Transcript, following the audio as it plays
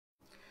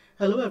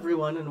Hello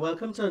everyone and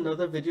welcome to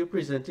another video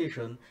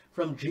presentation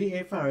from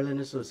G.A. Farrell &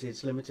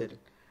 Associates Limited.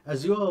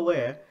 As you are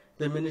aware,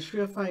 the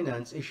Ministry of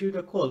Finance issued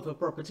a call for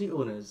property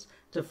owners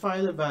to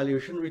file a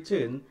valuation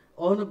return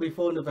on or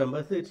before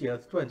November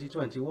 30th,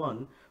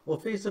 2021 or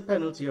face a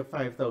penalty of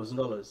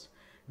 $5,000.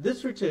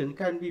 This return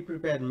can be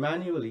prepared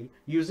manually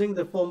using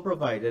the form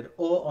provided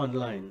or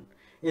online.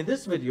 In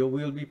this video,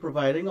 we will be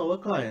providing our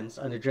clients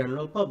and the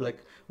general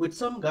public with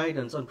some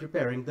guidance on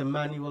preparing the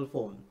manual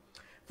form.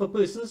 For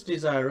persons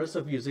desirous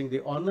of using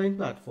the online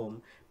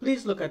platform,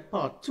 please look at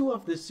part 2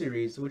 of this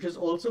series, which is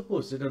also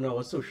posted on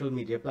our social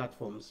media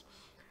platforms.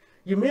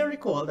 You may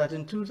recall that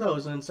in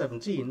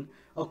 2017,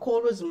 a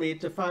call was made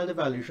to file the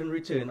valuation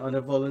return on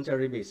a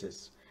voluntary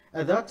basis.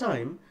 At that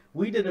time,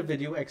 we did a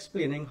video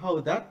explaining how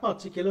that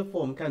particular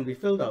form can be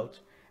filled out,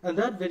 and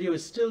that video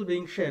is still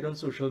being shared on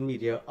social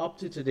media up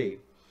to today.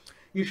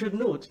 You should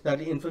note that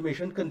the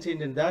information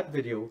contained in that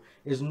video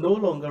is no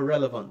longer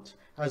relevant,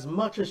 as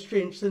much has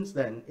changed since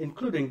then,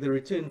 including the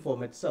return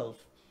form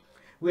itself.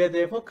 We are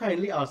therefore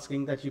kindly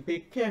asking that you pay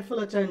careful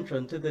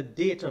attention to the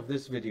date of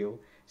this video,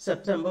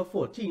 September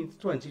 14th,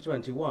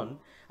 2021,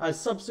 as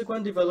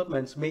subsequent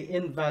developments may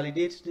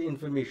invalidate the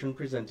information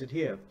presented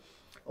here.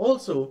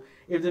 Also,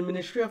 if the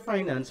Ministry of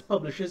Finance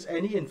publishes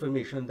any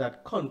information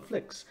that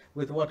conflicts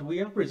with what we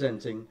are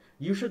presenting,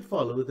 you should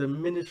follow the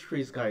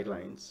Ministry's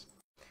guidelines.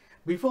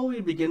 Before we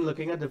begin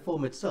looking at the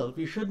form itself,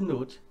 you should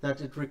note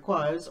that it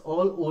requires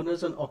all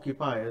owners and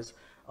occupiers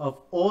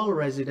of all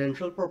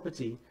residential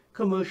property,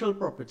 commercial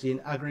property, and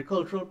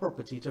agricultural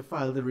property to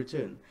file the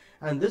return,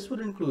 and this would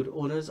include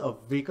owners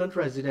of vacant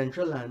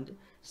residential land,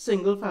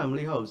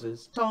 single-family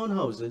houses,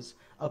 townhouses,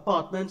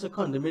 apartments or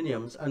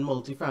condominiums, and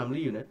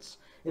multifamily units.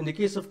 In the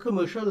case of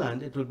commercial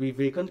land, it will be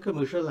vacant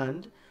commercial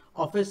land,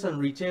 office and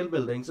retail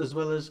buildings, as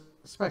well as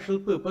special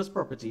purpose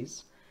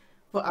properties.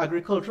 For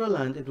agricultural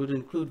land, it would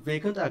include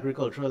vacant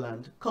agricultural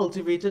land,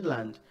 cultivated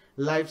land,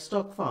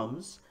 livestock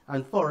farms,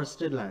 and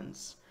forested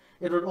lands.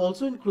 It would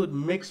also include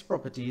mixed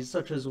properties,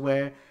 such as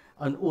where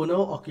an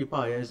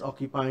owner-occupier is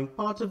occupying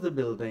part of the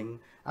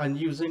building and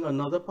using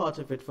another part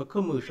of it for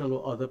commercial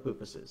or other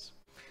purposes.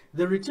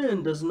 The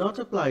return does not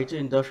apply to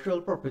industrial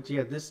property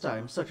at this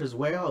time, such as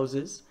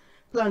warehouses,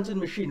 plant and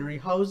machinery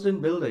housed in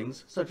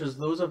buildings, such as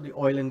those of the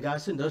oil and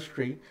gas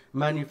industry,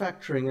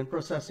 manufacturing and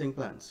processing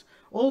plants.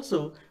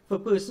 Also, for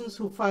persons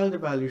who filed a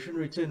valuation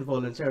return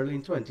voluntarily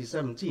in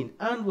 2017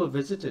 and were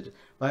visited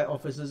by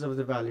officers of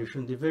the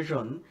Valuation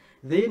Division,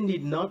 they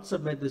need not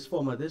submit this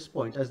form at this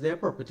point as their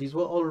properties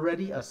were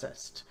already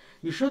assessed.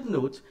 You should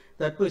note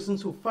that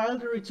persons who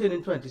filed a return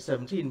in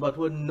 2017 but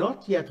were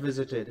not yet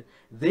visited,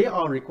 they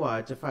are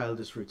required to file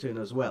this return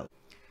as well.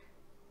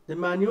 The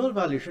manual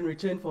valuation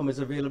return form is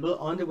available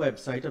on the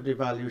website of the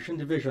Valuation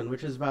Division,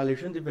 which is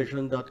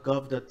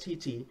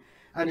valuationdivision.gov.tt,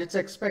 and it's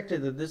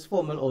expected that this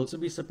form will also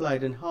be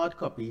supplied in hard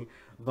copy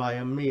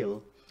via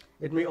mail.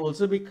 It may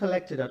also be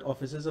collected at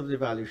offices of the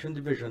Valuation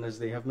Division, as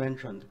they have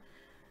mentioned.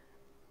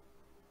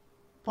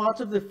 Part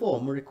of the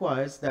form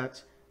requires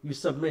that you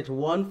submit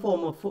one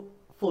form of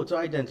photo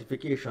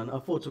identification,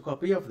 a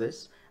photocopy of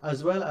this,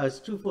 as well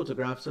as 2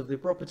 photographs of the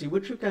property,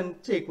 which you can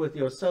take with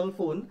your cell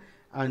phone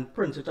and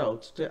print it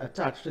out to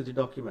attach to the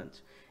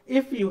document.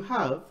 If you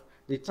have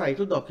the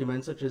title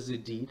documents such as the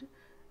deed,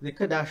 the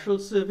cadastral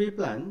survey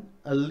plan,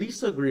 a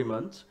lease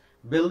agreement,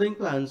 building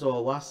plans, or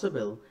a WASA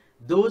bill,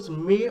 those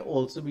may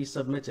also be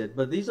submitted,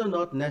 but these are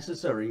not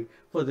necessary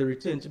for the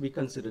return to be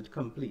considered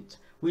complete.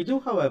 We do,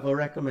 however,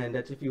 recommend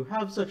that if you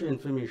have such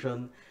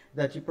information,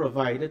 that you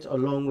provide it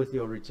along with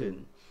your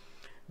return.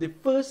 The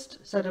first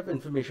set of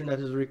information that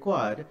is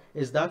required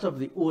is that of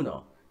the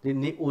owner,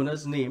 the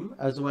owner's name,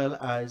 as well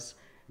as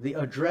the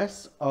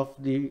address of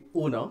the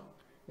owner.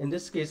 In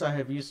this case, I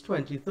have used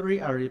 23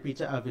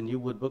 Ariapita Avenue,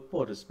 Woodbrook,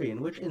 Port of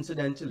Spain, which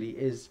incidentally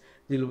is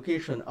the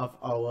location of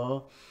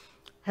our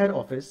head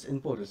office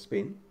in Port of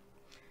Spain.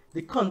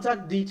 The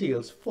contact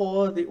details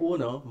for the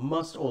owner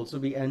must also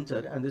be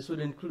entered, and this would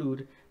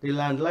include the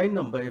landline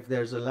number if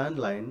there's a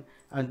landline,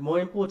 and more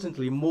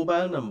importantly,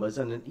 mobile numbers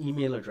and an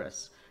email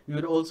address. You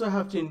would also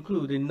have to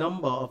include the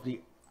number of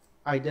the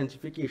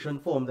identification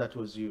form that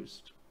was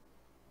used.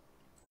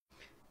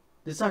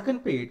 The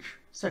second page,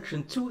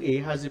 section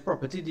 2A, has the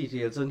property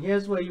details, and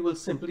here's where you will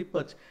simply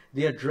put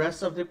the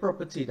address of the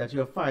property that you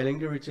are filing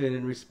the return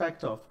in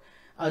respect of,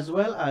 as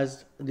well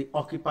as the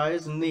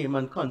occupier's name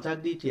and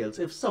contact details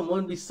if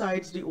someone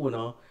besides the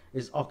owner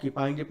is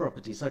occupying the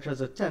property, such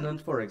as a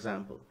tenant, for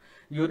example.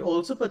 You would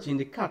also put in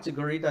the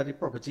category that the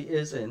property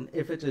is in,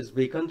 if it is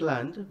vacant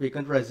land,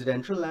 vacant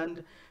residential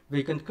land,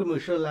 vacant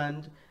commercial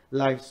land,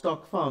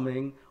 livestock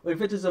farming, or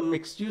if it is a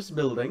mixed-use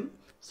building,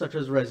 such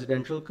as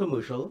residential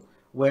commercial,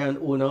 where an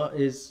owner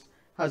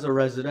has a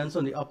residence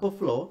on the upper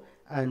floor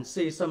and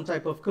say some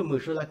type of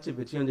commercial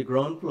activity on the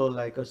ground floor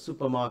like a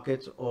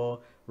supermarket or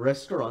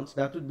restaurant.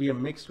 That would be a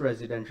mixed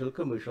residential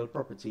commercial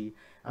property,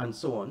 and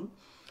so on.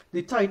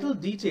 The title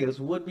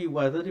details would be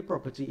whether the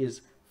property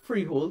is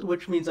freehold,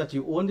 which means that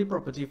you own the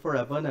property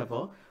forever and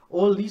ever,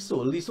 or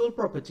leasehold. Leasehold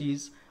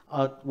properties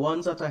are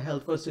ones that are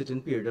held for a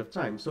certain period of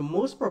time. So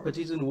most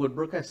properties in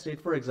Woodbrook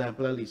Estate, for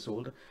example, are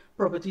leasehold.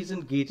 Properties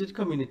in gated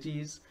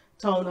communities,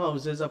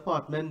 townhouses,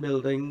 apartment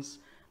buildings,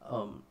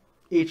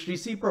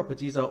 HDC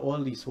properties are all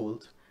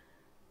leasehold.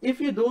 If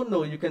you don't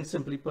know, you can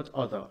simply put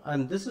other.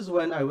 And this is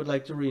when I would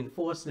like to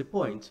reinforce the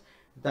point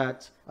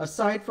that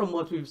aside from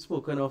what we've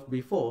spoken of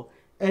before,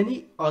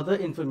 any other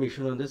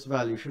information on this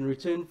valuation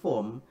return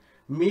form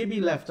may be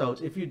left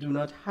out if you do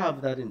not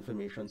have that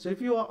information. So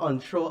if you are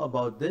unsure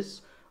about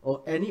this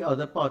or any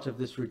other part of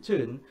this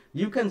return,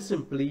 you can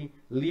simply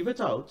leave it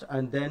out,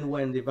 and then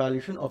when the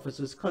valuation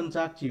officers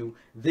contact you,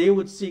 they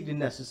would seek the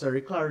necessary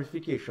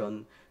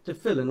clarification to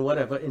fill in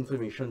whatever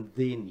information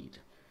they need.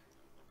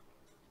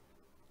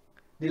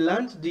 The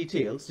land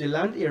details, the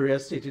land area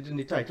stated in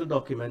the title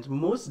document.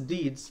 Most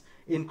deeds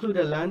include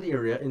a land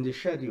area in the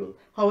schedule.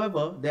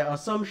 However, there are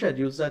some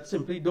schedules that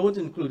simply don't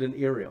include an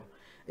area.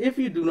 If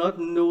you do not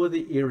know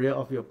the area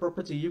of your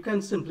property, you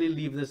can simply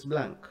leave this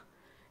blank.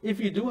 If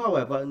you do,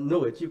 however,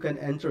 know it, you can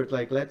enter it,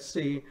 like let's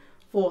say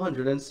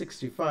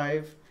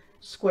 465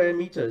 square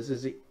meters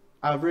is the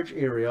average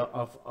area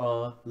of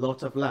a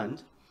lot of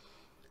land.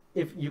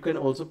 If you can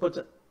also put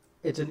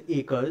it in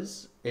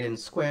acres, in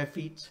square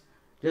feet,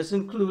 just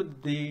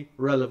include the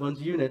relevant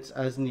units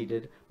as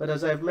needed. But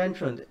as I've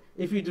mentioned,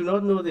 if you do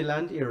not know the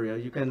land area,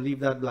 you can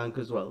leave that blank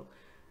as well.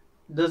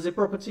 Does the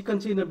property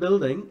contain a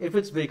building? If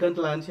it's vacant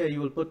land here, you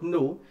will put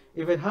no.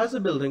 If it has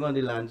a building on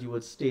the land, you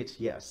would state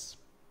yes.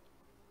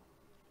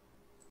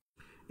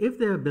 If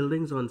there are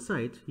buildings on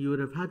site, you would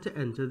have had to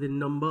enter the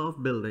number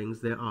of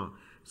buildings there are.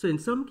 So in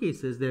some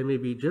cases, there may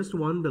be just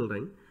one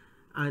building,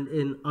 and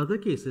in other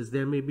cases,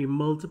 there may be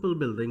multiple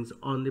buildings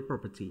on the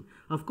property.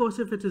 Of course,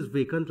 if it is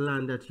vacant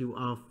land that you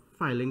are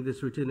filing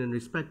this return in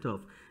respect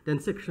of, then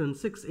Section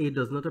 6A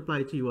does not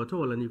apply to you at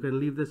all, and you can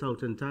leave this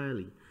out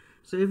entirely.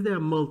 So if there are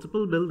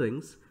multiple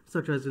buildings,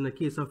 such as in a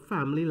case of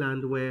family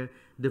land where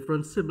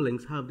different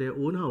siblings have their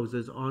own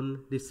houses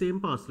on the same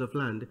parcel of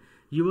land,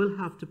 you will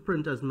have to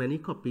print as many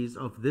copies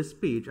of this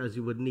page as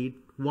you would need,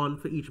 one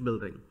for each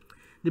building.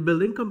 The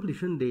building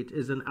completion date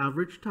is an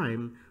average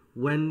time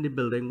when the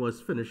building was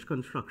finished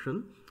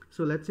construction.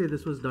 So let's say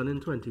this was done in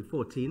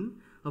 2014.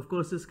 Of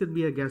course, this could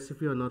be a guess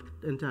if you're not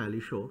entirely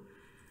sure.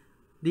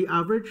 The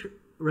average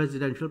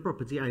residential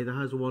property either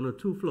has 1 or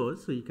 2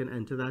 floors, so you can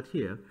enter that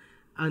here.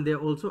 And they're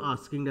also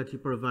asking that you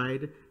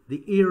provide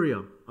the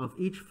area of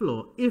each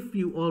floor if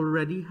you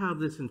already have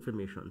this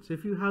information. So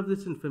if you have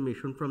this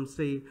information from,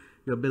 say,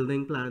 your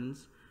building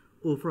plans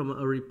or from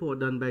a report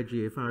done by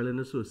G.A. Farrell and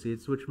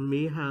Associates, which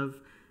may have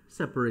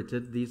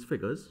separated these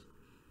figures,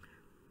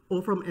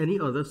 or from any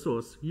other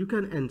source, you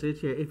can enter it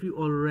here if you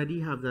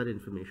already have that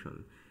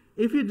information.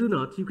 If you do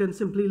not, you can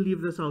simply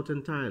leave this out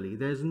entirely.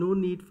 There's no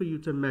need for you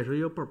to measure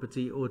your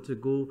property or to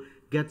go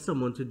get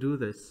someone to do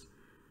this,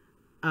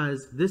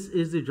 as this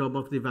is the job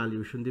of the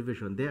valuation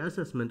division. Their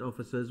assessment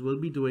officers will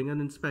be doing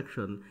an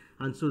inspection,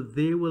 and so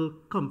they will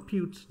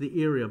compute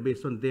the area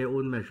based on their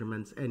own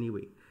measurements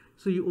anyway.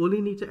 So you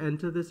only need to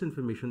enter this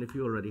information if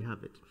you already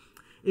have it.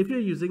 If you're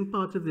using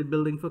part of the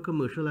building for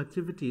commercial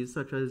activities,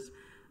 such as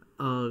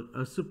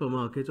a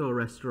supermarket or a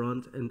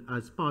restaurant, and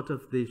as part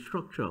of the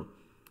structure,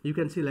 you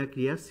can select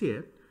yes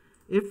here.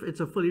 If it's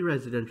a fully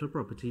residential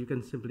property, you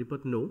can simply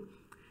put no.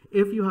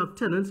 If you have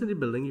tenants in the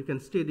building, you can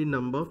state the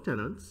number of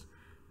tenants,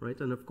 right?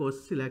 And of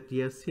course, select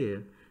yes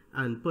here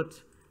and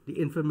put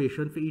the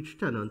information for each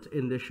tenant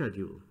in the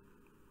schedule.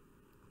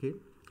 Okay.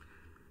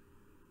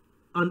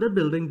 Under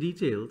building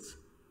details,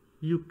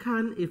 you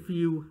can, if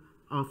you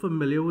are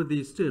familiar with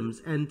these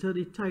terms, enter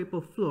the type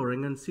of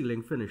flooring and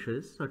ceiling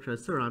finishes, such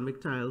as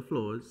ceramic tile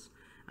floors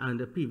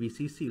and a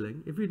PVC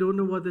ceiling. If you don't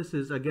know what this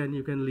is, again,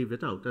 you can leave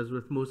it out, as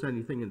with most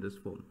anything in this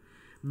form.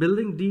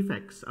 Building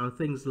defects are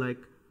things like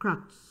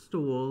cracked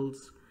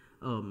walls,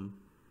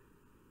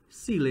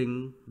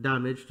 ceiling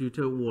damage due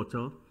to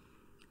water,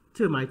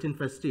 termite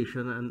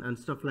infestation, and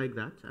stuff like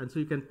that. And so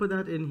you can put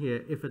that in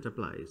here if it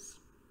applies.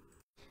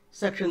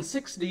 Section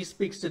 6D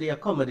speaks to the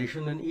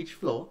accommodation in each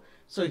floor.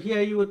 So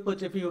here you would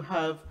put, if you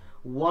have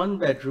 1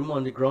 bedroom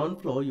on the ground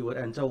floor, you would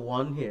enter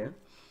 1 here.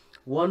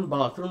 1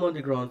 bathroom on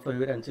the ground floor, you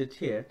would enter it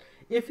here.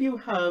 If you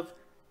have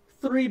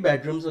 3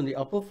 bedrooms on the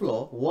upper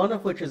floor, 1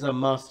 of which is a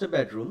master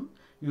bedroom,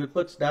 you would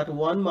put that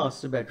 1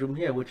 master bedroom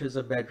here, which is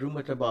a bedroom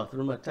with a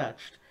bathroom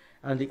attached,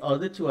 and the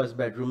other 2 as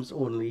bedrooms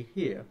only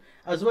here,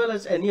 as well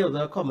as any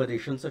other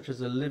accommodation such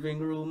as a living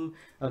room,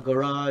 a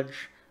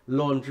garage,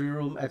 laundry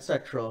room,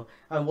 etc.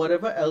 And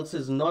whatever else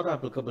is not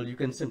applicable, you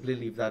can simply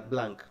leave that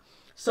blank.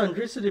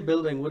 Sundries to the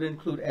building would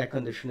include air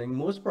conditioning.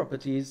 Most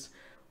properties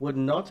would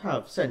not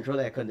have central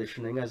air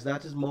conditioning, as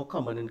that is more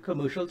common in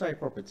commercial type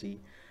property.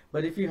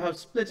 But if you have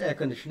split air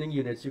conditioning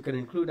units, you can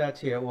include that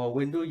here, or a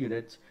window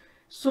unit.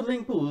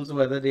 Swimming pools,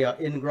 whether they are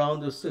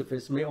in-ground or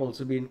surface, may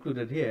also be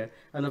included here.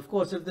 And of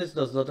course, if this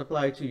does not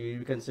apply to you,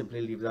 you can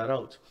simply leave that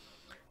out.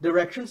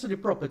 Directions to the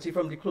property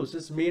from the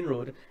closest main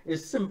road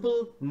is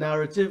simple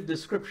narrative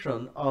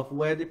description of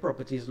where the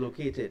property is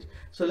located.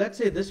 So let's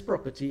say this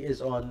property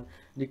is on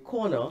the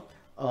corner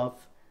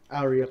of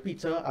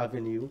Ariapita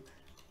Avenue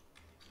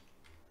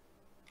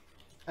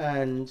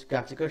and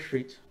Gattaca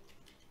Street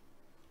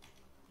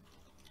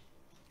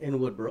in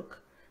Woodbrook,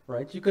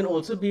 right? You can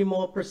also be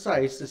more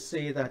precise to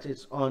say that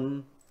it's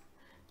on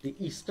the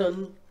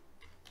eastern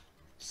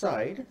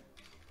side,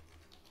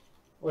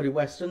 or the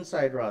western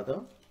side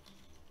rather,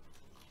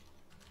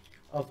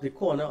 of the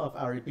corner of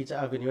Aripita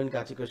Avenue and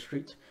Gattaca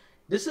Street.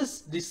 This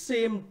is the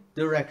same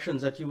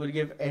directions that you would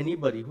give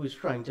anybody who is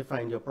trying to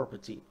find your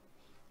property.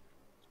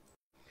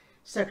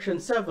 Section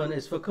 7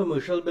 is for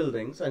commercial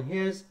buildings, and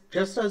here's,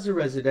 just as the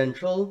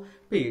residential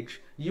page,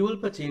 you will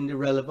put in the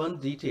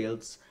relevant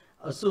details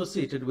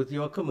associated with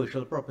your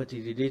commercial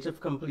property, the date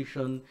of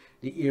completion,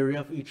 the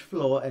area of each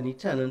floor, any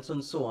tenants,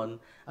 and so on.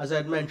 As I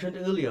had mentioned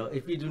earlier,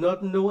 if you do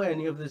not know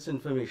any of this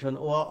information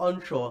or are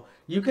unsure,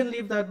 you can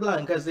leave that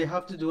blank, as they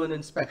have to do an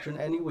inspection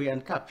anyway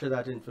and capture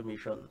that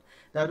information.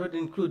 That would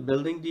include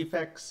building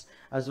defects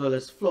as well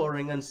as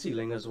flooring and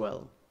ceiling as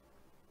well.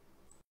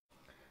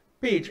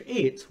 Page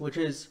 8, which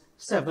is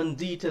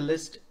 7D to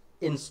list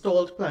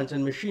installed plant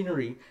and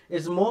machinery,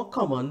 is more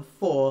common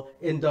for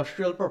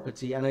industrial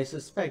property, and I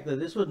suspect that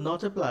this would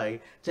not apply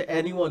to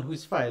anyone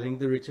who's filing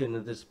the return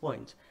at this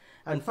point.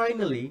 And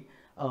finally,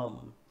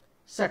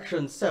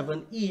 Section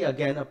 7E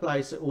again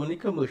applies to only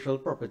commercial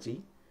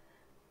property,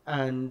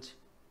 and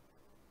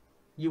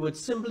you would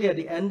simply at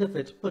the end of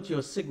it put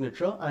your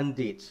signature and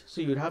date. So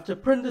you would have to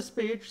print this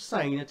page,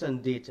 sign it,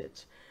 and date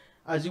it.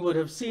 As you would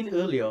have seen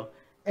earlier,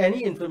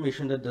 any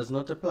information that does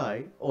not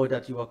apply or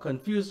that you are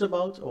confused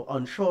about or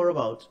unsure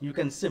about, you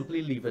can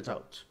simply leave it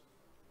out.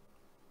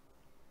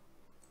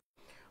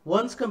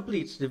 Once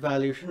complete, the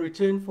valuation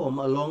return form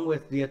along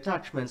with the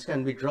attachments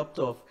can be dropped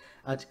off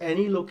at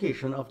any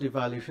location of the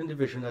valuation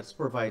division that's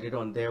provided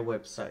on their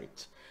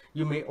website.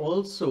 You may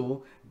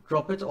also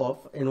drop it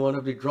off in one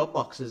of the drop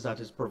boxes that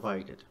is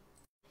provided.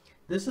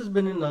 This has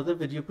been another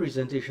video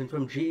presentation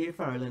from G.A.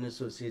 Farrell &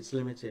 Associates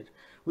Limited.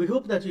 We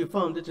hope that you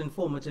found it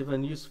informative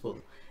and useful.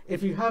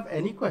 If you have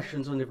any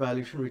questions on the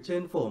valuation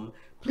return form,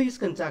 please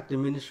contact the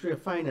Ministry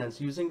of Finance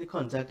using the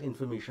contact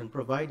information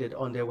provided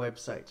on their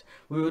website.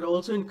 We would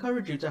also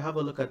encourage you to have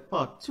a look at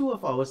part 2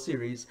 of our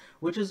series,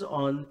 which is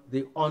on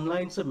the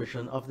online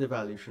submission of the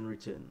valuation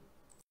return.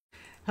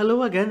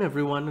 Hello again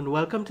everyone, and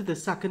welcome to the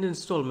second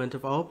installment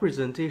of our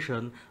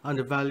presentation on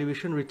the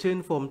Valuation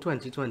Return Form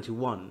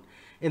 2021.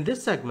 In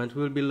this segment,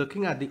 we will be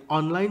looking at the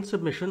online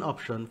submission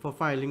option for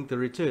filing the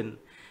return.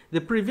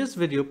 The previous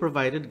video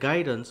provided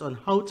guidance on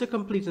how to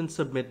complete and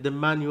submit the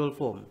manual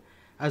form.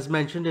 As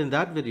mentioned in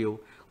that video,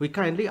 we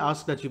kindly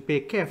ask that you pay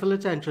careful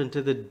attention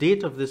to the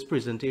date of this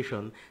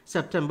presentation,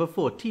 September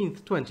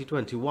 14th,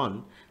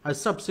 2021,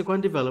 as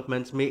subsequent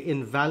developments may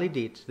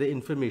invalidate the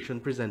information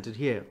presented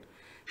here.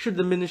 Should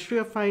the Ministry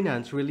of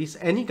Finance release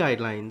any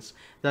guidelines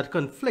that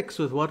conflicts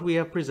with what we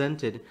have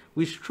presented,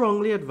 we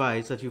strongly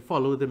advise that you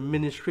follow the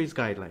Ministry's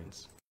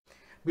guidelines.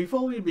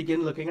 Before we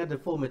begin looking at the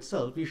form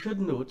itself, you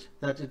should note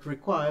that it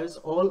requires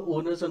all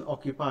owners and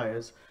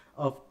occupiers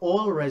of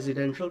all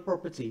residential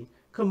property,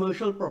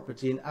 commercial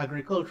property, and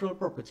agricultural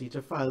property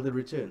to file the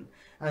return,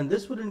 and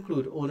this would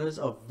include owners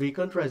of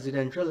vacant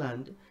residential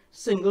land,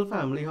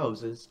 single-family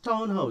houses,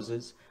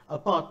 townhouses,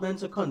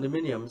 apartments or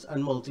condominiums,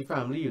 and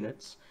multifamily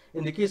units.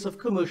 In the case of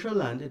commercial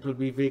land, it will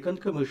be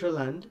vacant commercial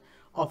land,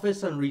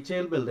 office and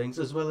retail buildings,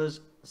 as well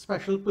as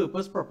special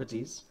purpose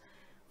properties.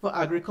 For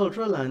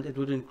agricultural land, it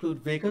would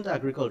include vacant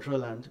agricultural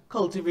land,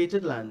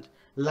 cultivated land,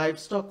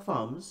 livestock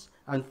farms,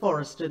 and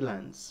forested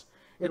lands.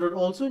 It would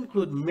also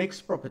include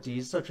mixed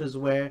properties, such as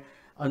where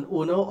an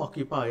owner or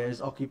occupier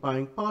is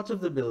occupying part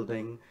of the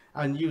building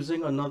and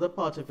using another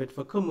part of it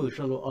for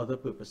commercial or other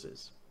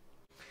purposes.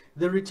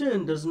 The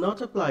return does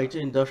not apply to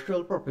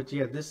industrial property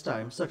at this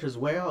time, such as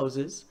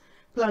warehouses,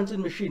 plant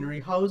and machinery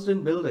housed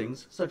in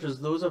buildings such as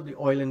those of the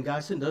oil and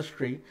gas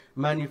industry,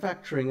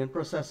 manufacturing and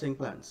processing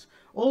plants.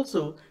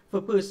 Also, for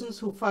persons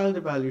who filed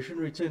a valuation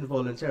return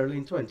voluntarily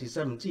in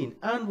 2017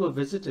 and were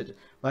visited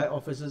by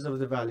officers of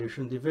the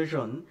Valuation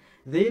Division,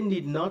 they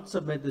need not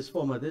submit this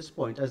form at this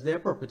point as their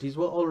properties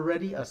were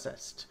already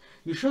assessed.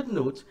 You should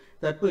note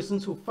that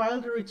persons who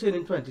filed a return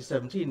in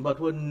 2017 but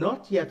were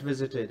not yet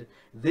visited,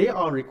 they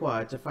are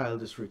required to file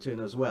this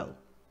return as well.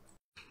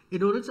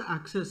 In order to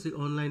access the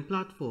online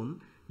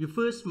platform, you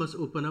first must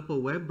open up a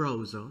web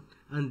browser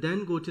and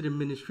then go to the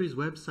Ministry's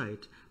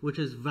website, which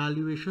is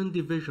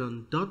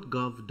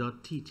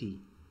valuationdivision.gov.tt.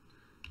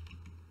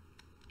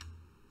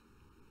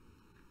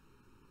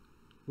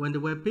 When the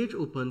web page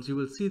opens, you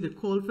will see the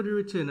call for the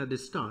return at the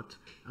start,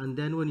 and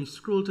then when you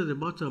scroll to the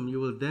bottom, you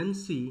will then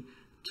see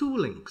two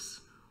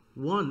links.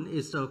 One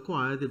is to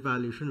acquire the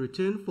valuation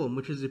return form,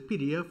 which is a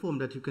PDF form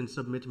that you can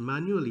submit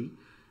manually.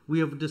 We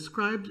have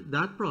described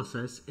that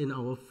process in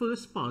our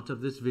first part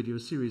of this video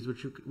series,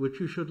 which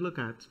you should look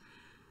at.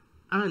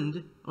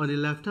 And on the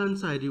left-hand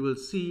side, you will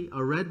see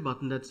a red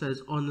button that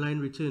says Online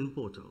Return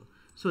Portal.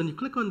 So when you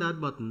click on that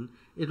button,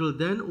 it will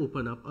then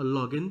open up a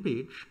login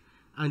page,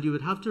 and you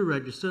would have to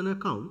register an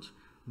account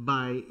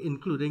by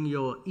including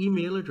your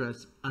email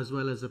address as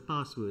well as a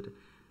password.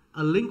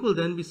 A link will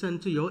then be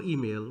sent to your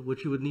email,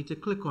 which you would need to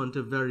click on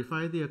to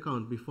verify the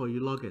account before you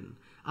log in.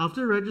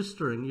 After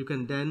registering, you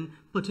can then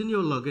put in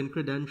your login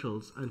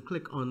credentials and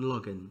click on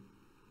Login.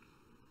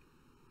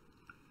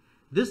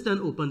 This then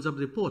opens up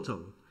the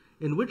portal,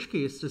 in which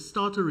case to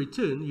start a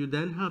return, you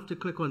then have to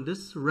click on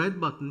this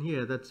red button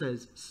here that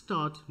says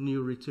Start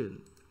New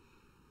Return.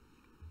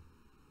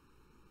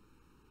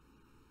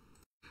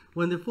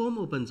 When the form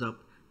opens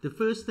up, the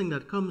first thing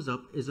that comes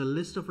up is a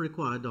list of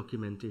required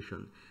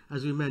documentation.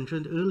 As we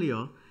mentioned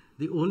earlier,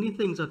 the only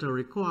things that are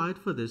required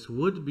for this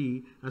would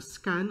be a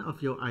scan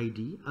of your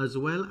ID as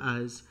well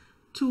as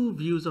 2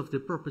 views of the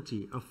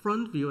property, a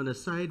front view and a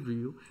side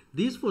view.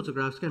 These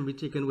photographs can be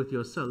taken with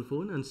your cell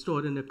phone and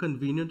stored in a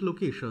convenient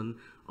location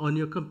on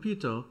your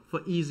computer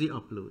for easy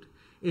upload.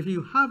 If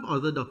you have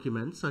other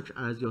documents such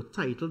as your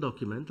title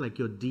document like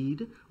your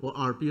deed or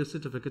RPO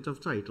certificate of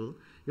title,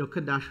 your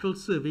cadastral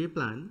survey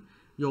plan,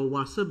 your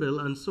WASA bill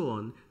and so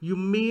on, you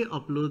may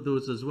upload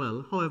those as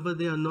well. However,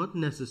 they are not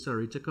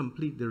necessary to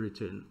complete the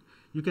return.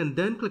 You can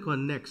then click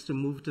on Next to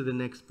move to the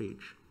next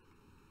page.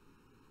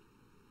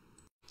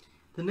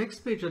 The next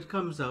page that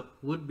comes up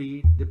would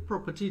be the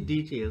property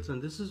details,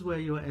 and this is where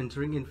you are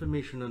entering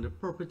information on the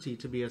property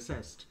to be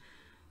assessed.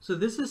 So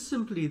this is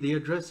simply the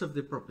address of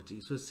the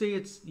property. So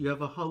say you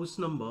have a house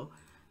number,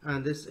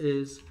 and this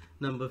is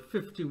number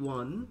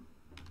 51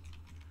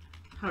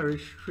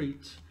 Harris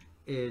Street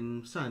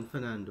in San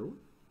Fernando.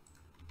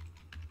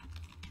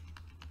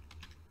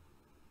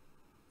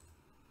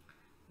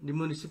 The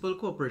municipal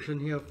corporation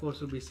here, of course,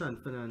 will be San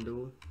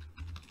Fernando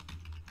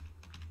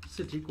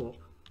City Corp.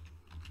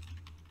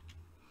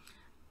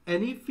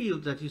 Any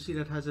field that you see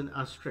that has an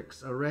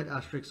asterisk, a red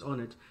asterisk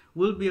on it,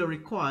 will be a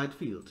required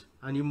field,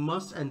 and you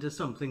must enter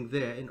something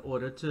there in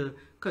order to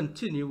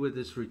continue with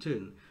this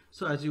return.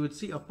 So as you would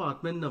see,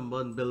 apartment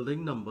number and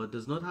building number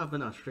does not have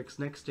an asterisk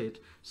next to it,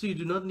 so you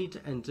do not need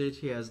to enter it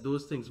here as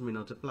those things may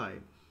not apply.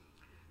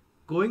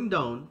 Going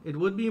down, it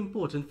would be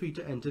important for you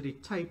to enter the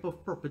type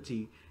of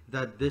property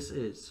that this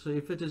is. So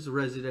if it is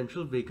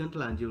residential vacant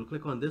land, you'll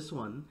click on this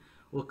one,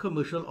 or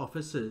commercial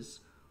offices,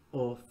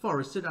 or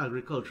forested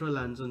agricultural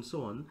lands and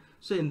so on.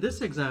 So in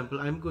this example,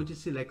 I'm going to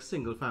select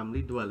single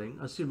family dwelling,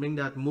 assuming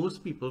that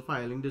most people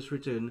filing this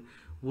return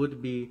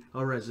would be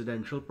a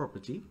residential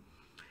property.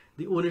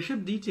 The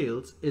ownership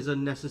details is a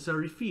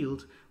necessary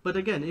field, but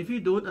again, if you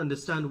don't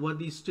understand what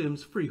these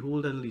terms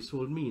freehold and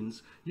leasehold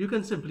means, you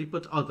can simply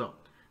put other,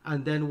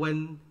 and then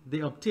when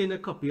they obtain a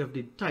copy of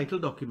the title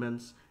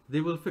documents,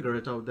 they will figure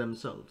it out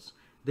themselves.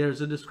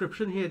 There's a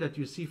description here that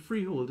you see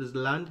freehold is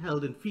land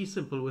held in fee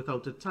simple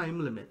without a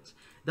time limit.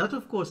 That,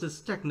 of course, is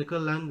technical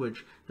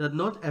language that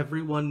not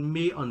everyone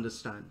may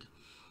understand.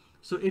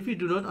 So if you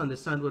do not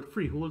understand what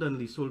freehold and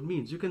leasehold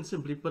means, you can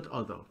simply put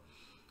other.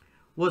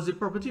 Was the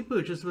property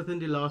purchased within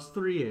the last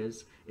 3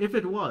 years? If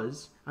it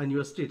was, and you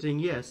are stating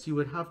yes, you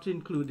would have to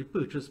include the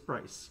purchase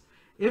price.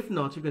 If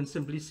not, you can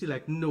simply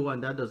select no,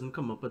 and that doesn't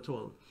come up at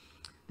all.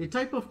 The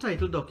type of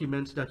title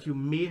document that you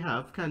may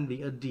have can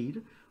be a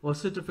deed or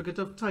certificate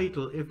of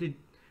title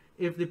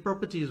if the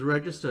property is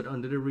registered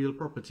under the Real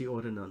Property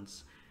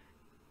Ordinance.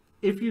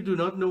 If you do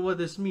not know what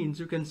this means,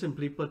 you can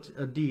simply put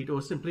a deed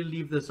or simply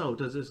leave this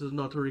out as this is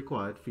not a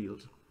required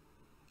field.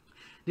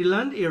 The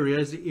land area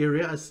is the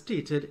area as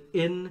stated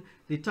in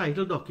the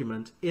title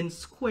document in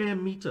square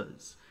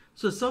meters.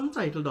 So some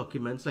title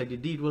documents like the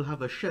deed will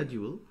have a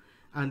schedule,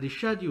 and the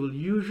schedule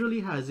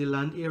usually has the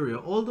land area,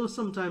 although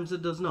sometimes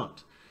it does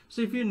not.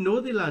 So if you know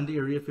the land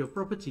area of your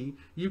property,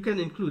 you can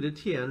include it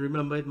here, and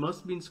remember it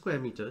must be in square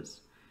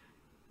meters.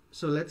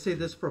 So let's say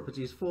this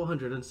property is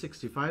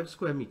 465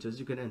 square meters,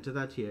 you can enter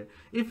that here.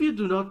 If you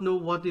do not know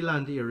what the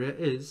land area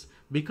is,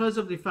 because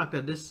of the fact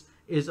that this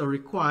is a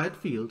required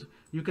field,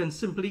 you can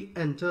simply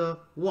enter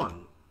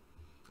 1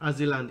 as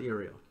the land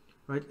area,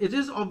 right? It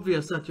is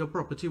obvious that your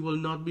property will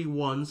not be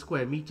 1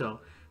 square meter,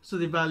 so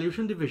the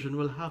valuation division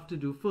will have to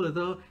do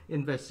further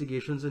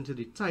investigations into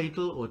the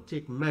title or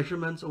take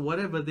measurements or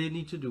whatever they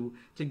need to do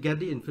to get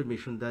the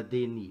information that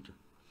they need.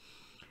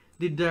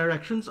 The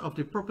directions of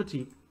the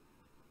property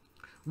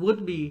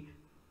would be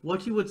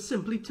what you would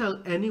simply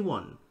tell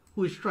anyone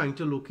who is trying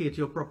to locate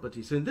your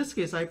property. So in this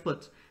case, I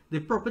put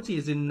the property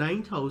is in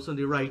 9th house on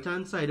the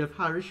right-hand side of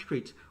Harris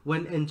Street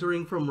when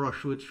entering from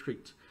Rushwood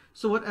Street.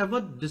 So whatever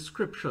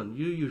description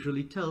you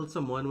usually tell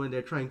someone when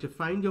they're trying to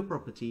find your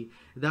property,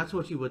 that's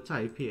what you would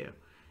type here.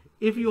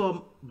 If you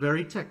are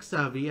very tech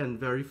savvy and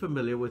very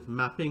familiar with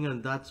mapping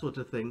and that sort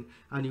of thing,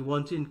 and you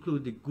want to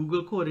include the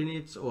Google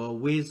coordinates or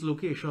Waze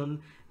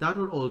location, that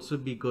would also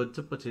be good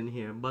to put in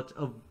here. But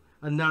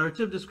a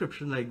narrative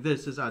description like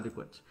this is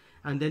adequate.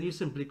 And then you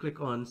simply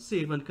click on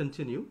Save and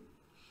Continue,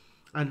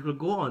 and it will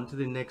go on to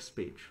the next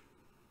page.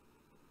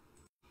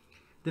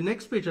 The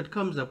next page that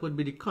comes up would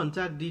be the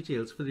contact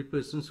details for the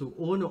persons who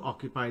own or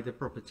occupy the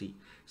property.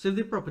 So if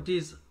the property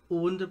is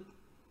owned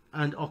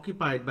and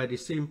occupied by the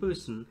same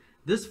person,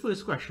 this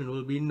first question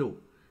will be no.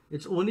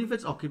 It's only if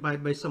it's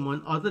occupied by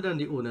someone other than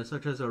the owner,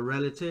 such as a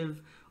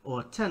relative or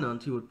a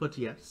tenant, you would put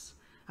yes.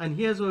 And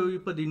here's where we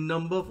put the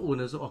number of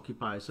owners or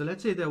occupiers. So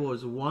let's say there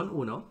was 1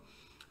 owner.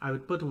 I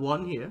would put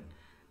 1 here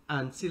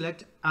and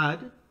select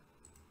Add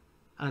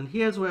And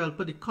here's where I'll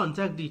put the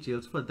contact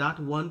details for that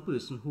one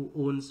person who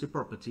owns the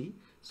property.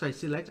 So I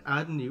select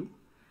add new,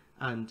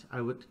 and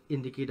I would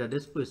indicate that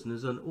this person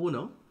is an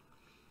owner,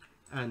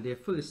 and their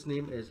first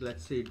name is,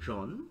 let's say,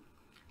 John,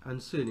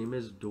 and surname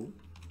is Doe.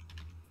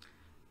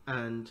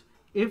 And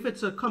if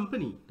it's a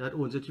company that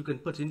owns it, you can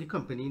put in the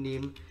company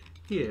name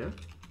here.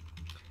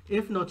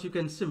 If not, you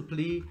can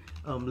simply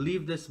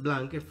leave this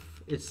blank if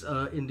it's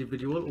an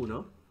individual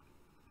owner.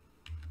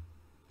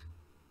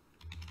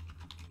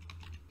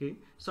 Okay,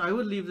 so I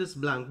would leave this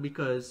blank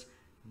because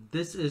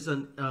this is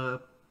a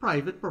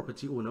private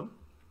property owner.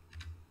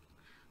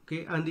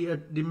 Okay, and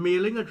the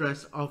mailing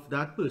address of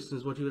that person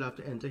is what you will have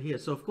to enter here.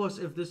 So of course,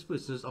 if this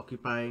person is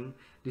occupying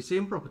the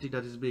same property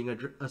that is being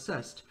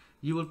assessed,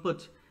 you will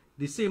put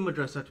the same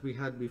address that we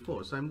had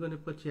before. So I'm going to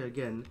put here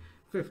again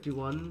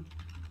 51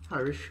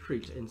 Parish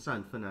Street in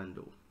San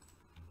Fernando.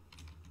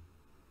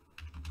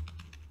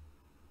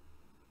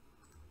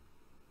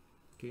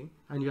 Okay,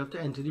 and you have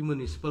to enter the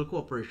municipal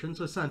corporation.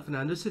 So San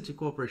Fernando City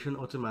Corporation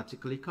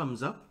automatically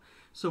comes up.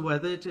 So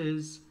whether it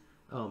is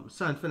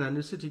San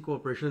Fernando City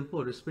Corporation,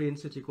 Port of Spain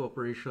City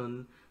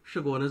Corporation,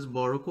 Chaguanas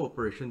Borough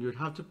Corporation, you'd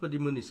have to put the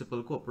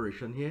municipal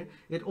corporation here.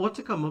 It ought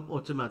to come up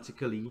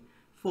automatically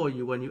for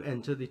you when you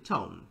enter the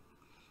town.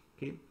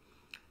 Okay,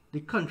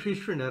 the country is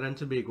Trinidad and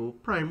Tobago.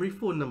 Primary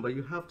phone number,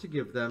 you have to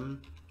give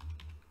them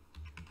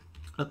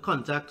a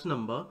contact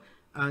number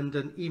and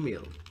an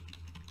email.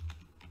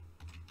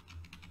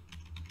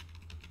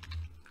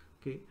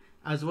 Okay,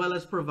 as well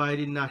as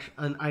providing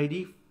an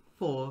ID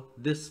for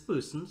this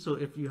person. So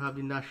if you have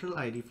the national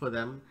ID for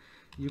them,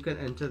 you can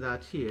enter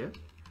that here,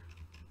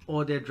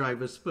 or their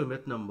driver's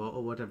permit number,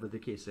 or whatever the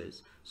case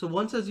is. So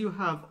once as you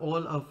have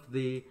all of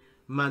the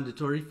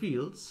mandatory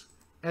fields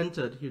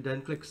entered, you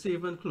then click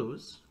save and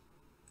close.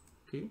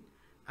 Okay,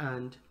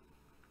 and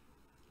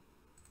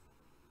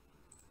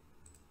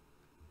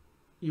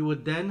you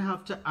would then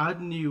have to add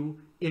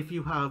new if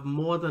you have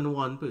more than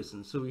one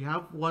person. So we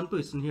have one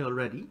person here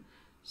already.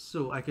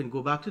 So I can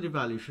go back to the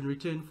valuation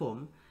return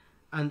form,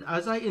 and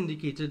as I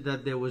indicated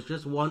that there was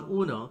just one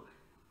owner,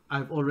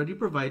 I've already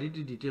provided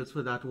the details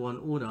for that one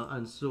owner,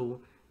 and so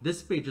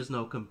this page is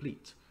now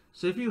complete.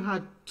 So if you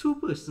had two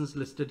persons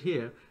listed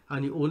here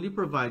and you only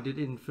provided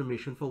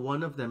information for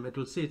one of them, it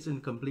will say it's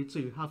incomplete. So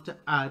you have to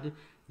add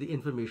the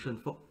information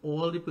for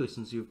all the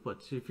persons you've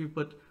put. So if you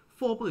put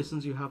 4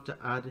 persons, you have to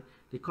add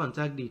the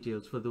contact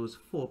details for those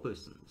 4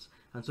 persons.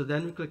 And so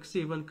then we click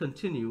save and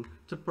continue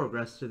to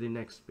progress to the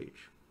next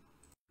page.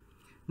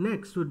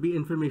 Next would be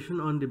information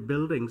on the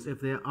buildings,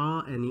 if there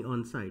are any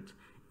on site.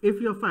 If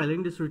you're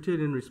filing this return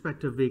in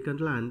respect of vacant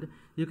land,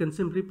 you can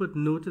simply put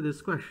no to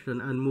this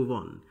question and move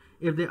on.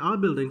 If there are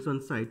buildings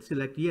on site,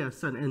 select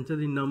yes and enter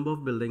the number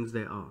of buildings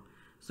there are.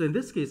 So in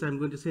this case, I'm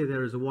going to say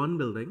there is one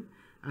building,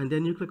 and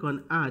then you click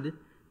on add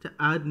to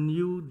add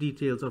new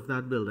details of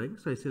that building.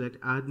 So I select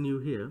add new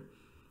here,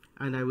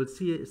 and I would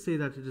say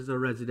that it is a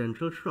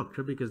residential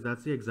structure because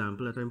that's the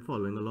example that I'm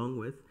following along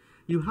with.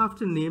 You have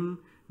to name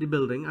the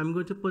building. I'm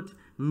going to put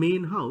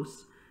main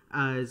house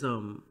as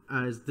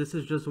this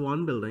is just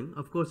one building.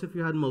 Of course, if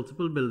you had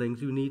multiple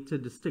buildings, you need to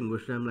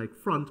distinguish them, like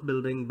front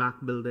building, back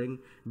building,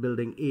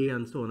 building A,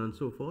 and so on and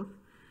so forth.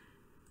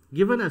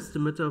 Give an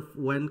estimate of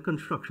when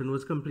construction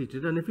was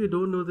completed, and if you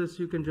don't know this,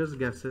 you can just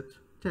guess it.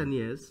 10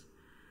 years.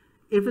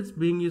 If it's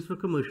being used for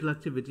commercial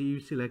activity, you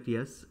select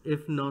yes.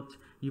 If not,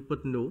 you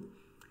put no.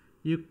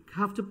 You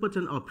have to put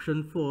an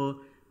option for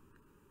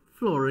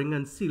flooring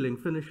and ceiling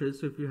finishes.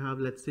 So if you have,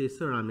 let's say,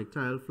 ceramic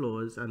tile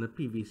floors and a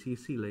PVC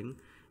ceiling,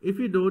 if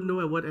you don't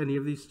know what any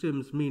of these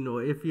terms mean,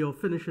 or if your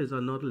finishes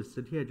are not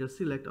listed here, just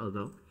select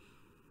other.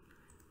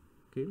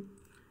 Okay.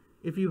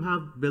 If you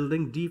have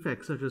building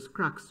defects such as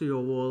cracks to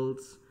your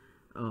walls,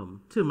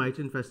 termite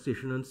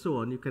infestation, and so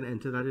on, you can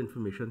enter that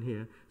information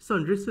here.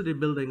 Sundries to the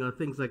building are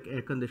things like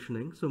air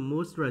conditioning. So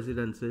most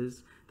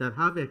residences that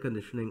have air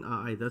conditioning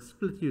are either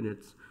split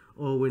units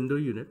or window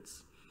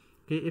units.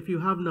 Okay. If you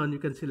have none, you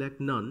can select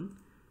none.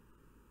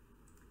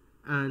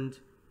 And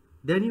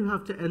then you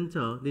have to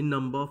enter the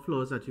number of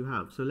floors that you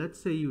have. So let's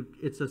say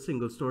it's a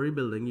single-story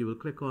building. You will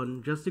click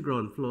on just the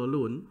ground floor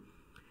alone.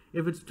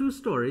 If it's 2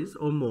 stories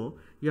or more,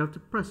 you have to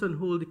press and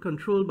hold the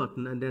control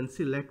button and then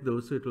select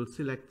those, so it will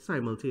select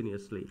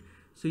simultaneously.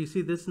 So you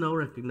see this now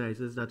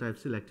recognizes that I've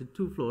selected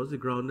 2 floors, the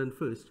ground and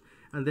first,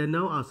 and they're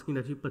now asking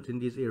that you put in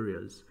these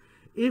areas.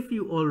 If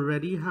you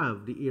already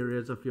have the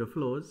areas of your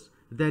floors,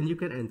 then you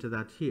can enter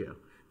that here.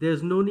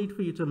 There's no need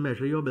for you to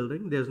measure your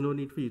building. There's no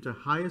need for you to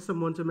hire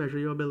someone to measure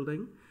your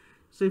building.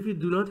 So if you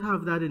do not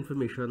have that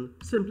information,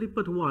 simply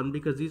put 1,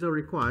 because these are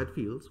required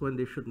fields when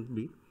they shouldn't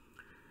be,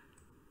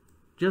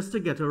 just to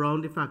get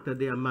around the fact that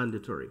they are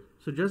mandatory.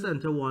 So just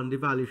enter 1. The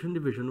valuation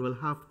division will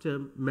have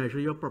to measure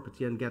your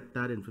property and get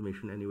that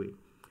information anyway.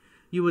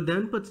 You would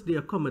then put the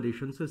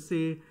accommodation. So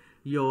say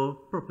your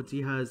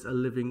property has a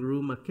living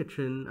room, a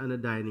kitchen, and a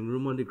dining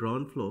room on the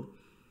ground floor.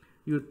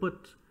 You would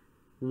put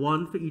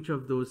 1 for each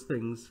of those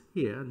things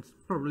here, and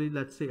probably,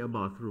 let's say, a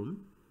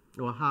bathroom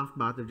or a half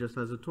bath that just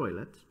has a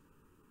toilet.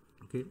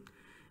 Okay.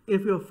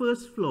 If your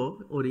first floor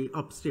or the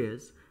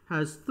upstairs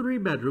has 3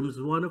 bedrooms,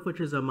 one of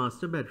which is a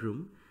master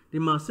bedroom. The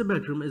master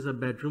bedroom is a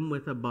bedroom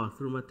with a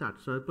bathroom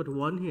attached. So I put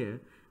 1 here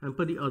and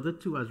put the other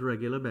 2 as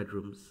regular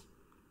bedrooms.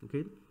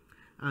 Okay?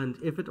 And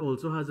if it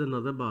also has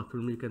another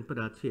bathroom, you can put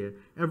that here.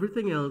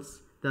 Everything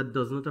else that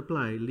does not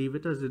apply, leave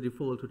it as the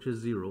default, which is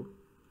 0.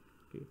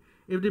 Okay?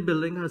 If the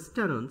building has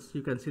tenants,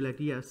 you can select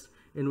yes,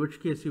 in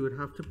which case you would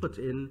have to put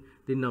in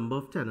the number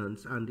of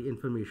tenants and the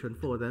information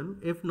for them.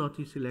 If not,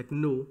 you select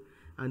no,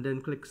 and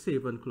then click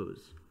Save and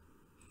Close.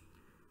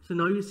 So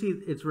now you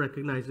see it's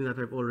recognizing that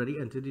I've already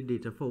entered the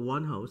data for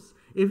 1 house.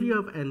 If you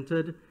have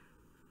entered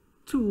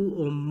 2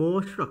 or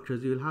more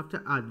structures, you'll have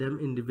to add them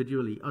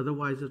individually.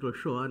 Otherwise, it will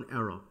show an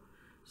error.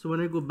 So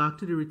when I go back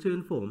to the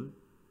return form,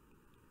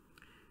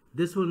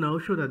 this will now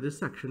show that this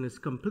section is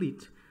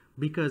complete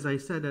because I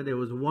said that there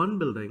was 1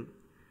 building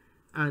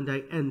and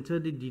I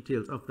entered the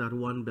details of that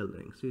 1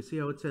 building. So you see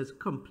how it says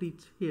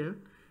complete here.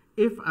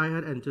 If I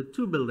had entered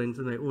 2 buildings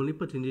and I only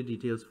put in the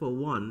details for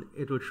 1,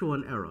 it will show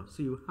an error.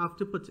 So you have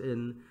to put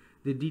in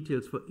the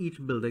details for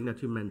each building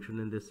that you mentioned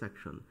in this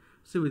section.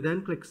 So we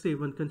then click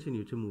Save and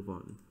continue to move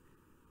on.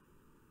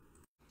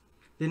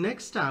 The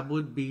next tab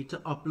would be to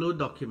upload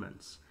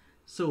documents.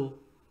 So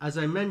as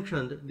I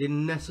mentioned, the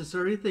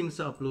necessary things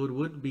to upload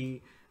would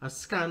be a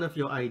scan of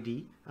your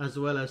ID as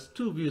well as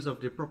 2 views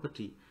of the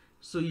property.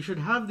 So you should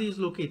have these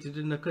located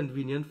in a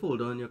convenient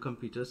folder on your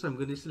computer. So I'm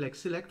going to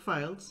select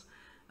Files,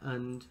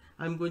 and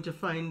I'm going to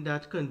find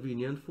that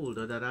convenient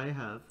folder that I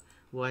have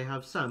where I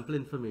have sample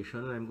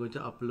information, and I'm going to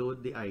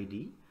upload the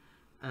ID,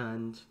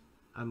 and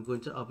I'm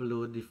going to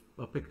upload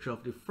a picture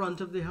of the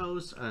front of the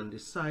house and the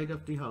side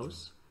of the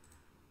house.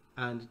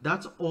 And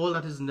that's all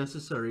that is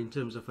necessary in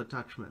terms of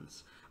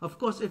attachments. Of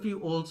course, if you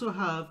also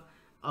have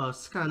a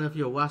scan of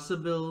your WASA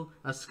bill,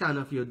 a scan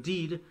of your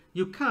deed,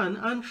 you can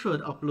and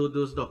should upload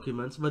those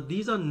documents, but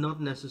these are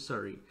not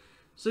necessary.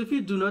 So if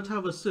you do not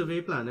have a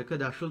survey plan, a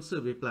cadastral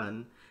survey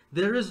plan,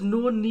 there is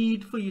no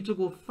need for you to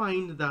go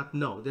find that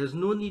now. There's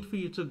no need for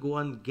you to go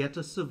and get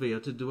a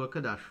surveyor to do a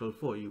cadastral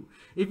for you.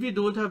 If you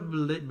don't have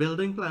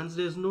building plans,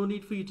 there's no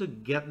need for you to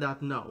get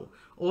that now.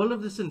 All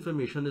of this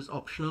information is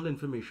optional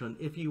information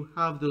if you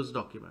have those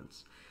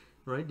documents.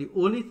 Right? The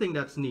only thing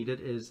that's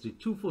needed is the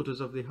 2 photos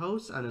of the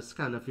house and a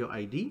scan of your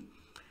ID,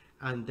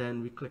 and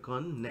then we click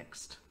on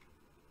Next.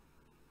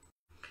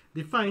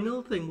 The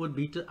final thing would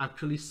be to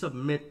actually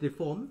submit the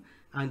form,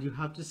 and you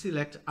have to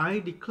select I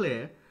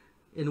declare,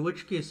 in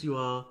which case you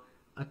are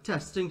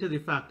attesting to the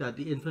fact that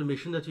the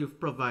information that you've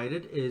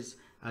provided is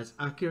as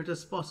accurate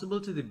as possible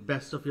to the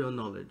best of your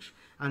knowledge,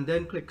 and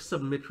then click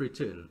Submit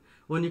Return.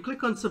 When you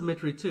click on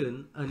Submit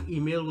Return, an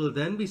email will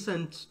then be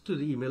sent to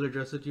the email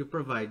address that you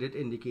provided,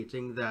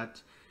 indicating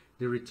that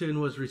the return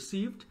was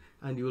received,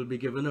 and you will be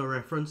given a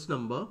reference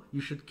number.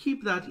 You should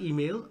keep that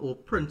email or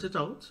print it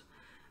out,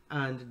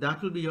 and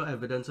that will be your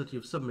evidence that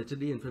you've submitted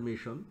the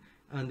information.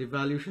 And the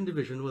Valuation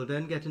Division will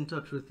then get in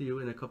touch with you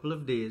in a couple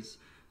of days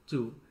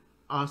to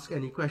ask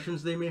any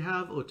questions they may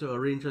have or to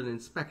arrange an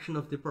inspection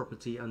of the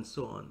property and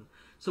so on.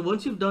 So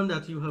once you've done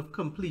that, you have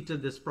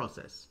completed this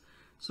process.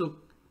 So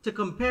to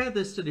compare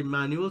this to the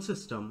manual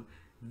system,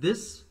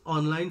 this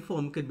online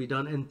form can be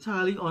done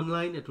entirely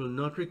online. It will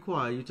not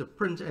require you to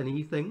print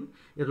anything.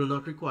 It will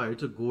not require you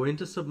to go in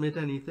to submit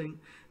anything.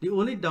 The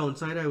only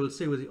downside I will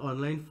say with the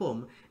online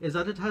form is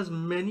that it has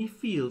many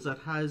fields that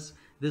has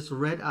this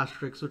red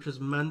asterisk, which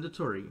is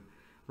mandatory,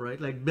 right?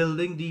 Like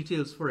building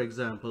details, for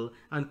example,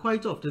 and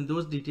quite often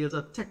those details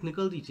are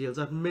technical details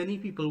that many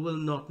people will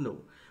not know.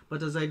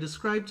 But as I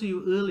described to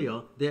you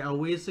earlier, there are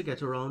ways to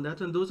get around that,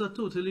 and those are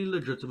totally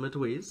legitimate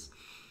ways,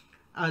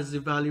 as the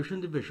Valuation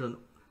Division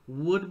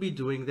would be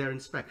doing their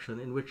inspection,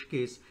 in which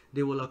case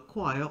they will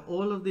acquire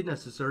all of the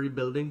necessary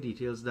building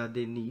details that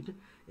they need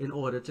in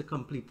order to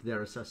complete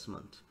their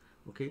assessment.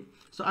 Okay,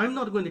 so I'm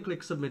not going to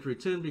click Submit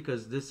Return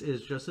because this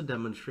is just a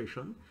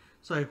demonstration.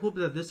 So I hope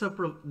that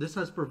this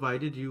has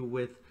provided you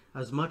with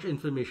as much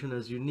information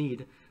as you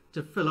need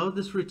to fill out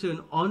this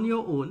return on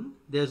your own.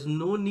 There's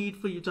no need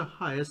for you to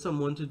hire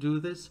someone to do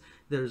this.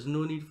 There's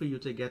no need for you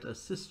to get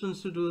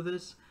assistance to do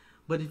this.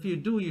 But if you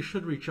do, you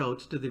should reach out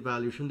to the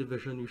Valuation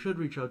Division. You should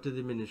reach out to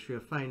the Ministry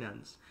of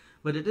Finance.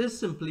 But it is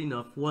simple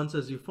enough, once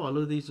as you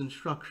follow these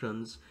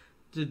instructions,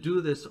 to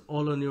do this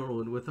all on your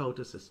own without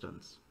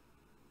assistance.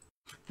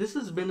 This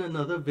has been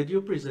another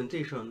video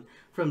presentation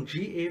from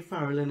G.A.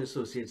 Farrell &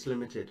 Associates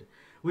Limited.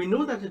 We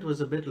know that it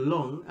was a bit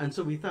long, and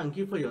so we thank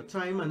you for your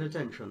time and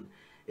attention.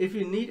 If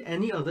you need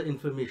any other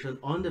information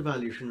on the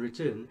valuation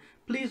return,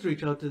 please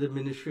reach out to the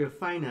Ministry of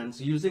Finance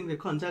using the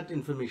contact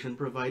information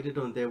provided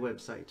on their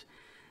website.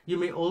 You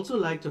may also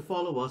like to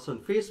follow us on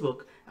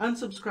Facebook and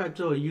subscribe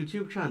to our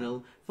YouTube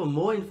channel for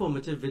more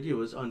informative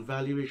videos on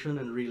valuation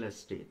and real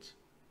estate.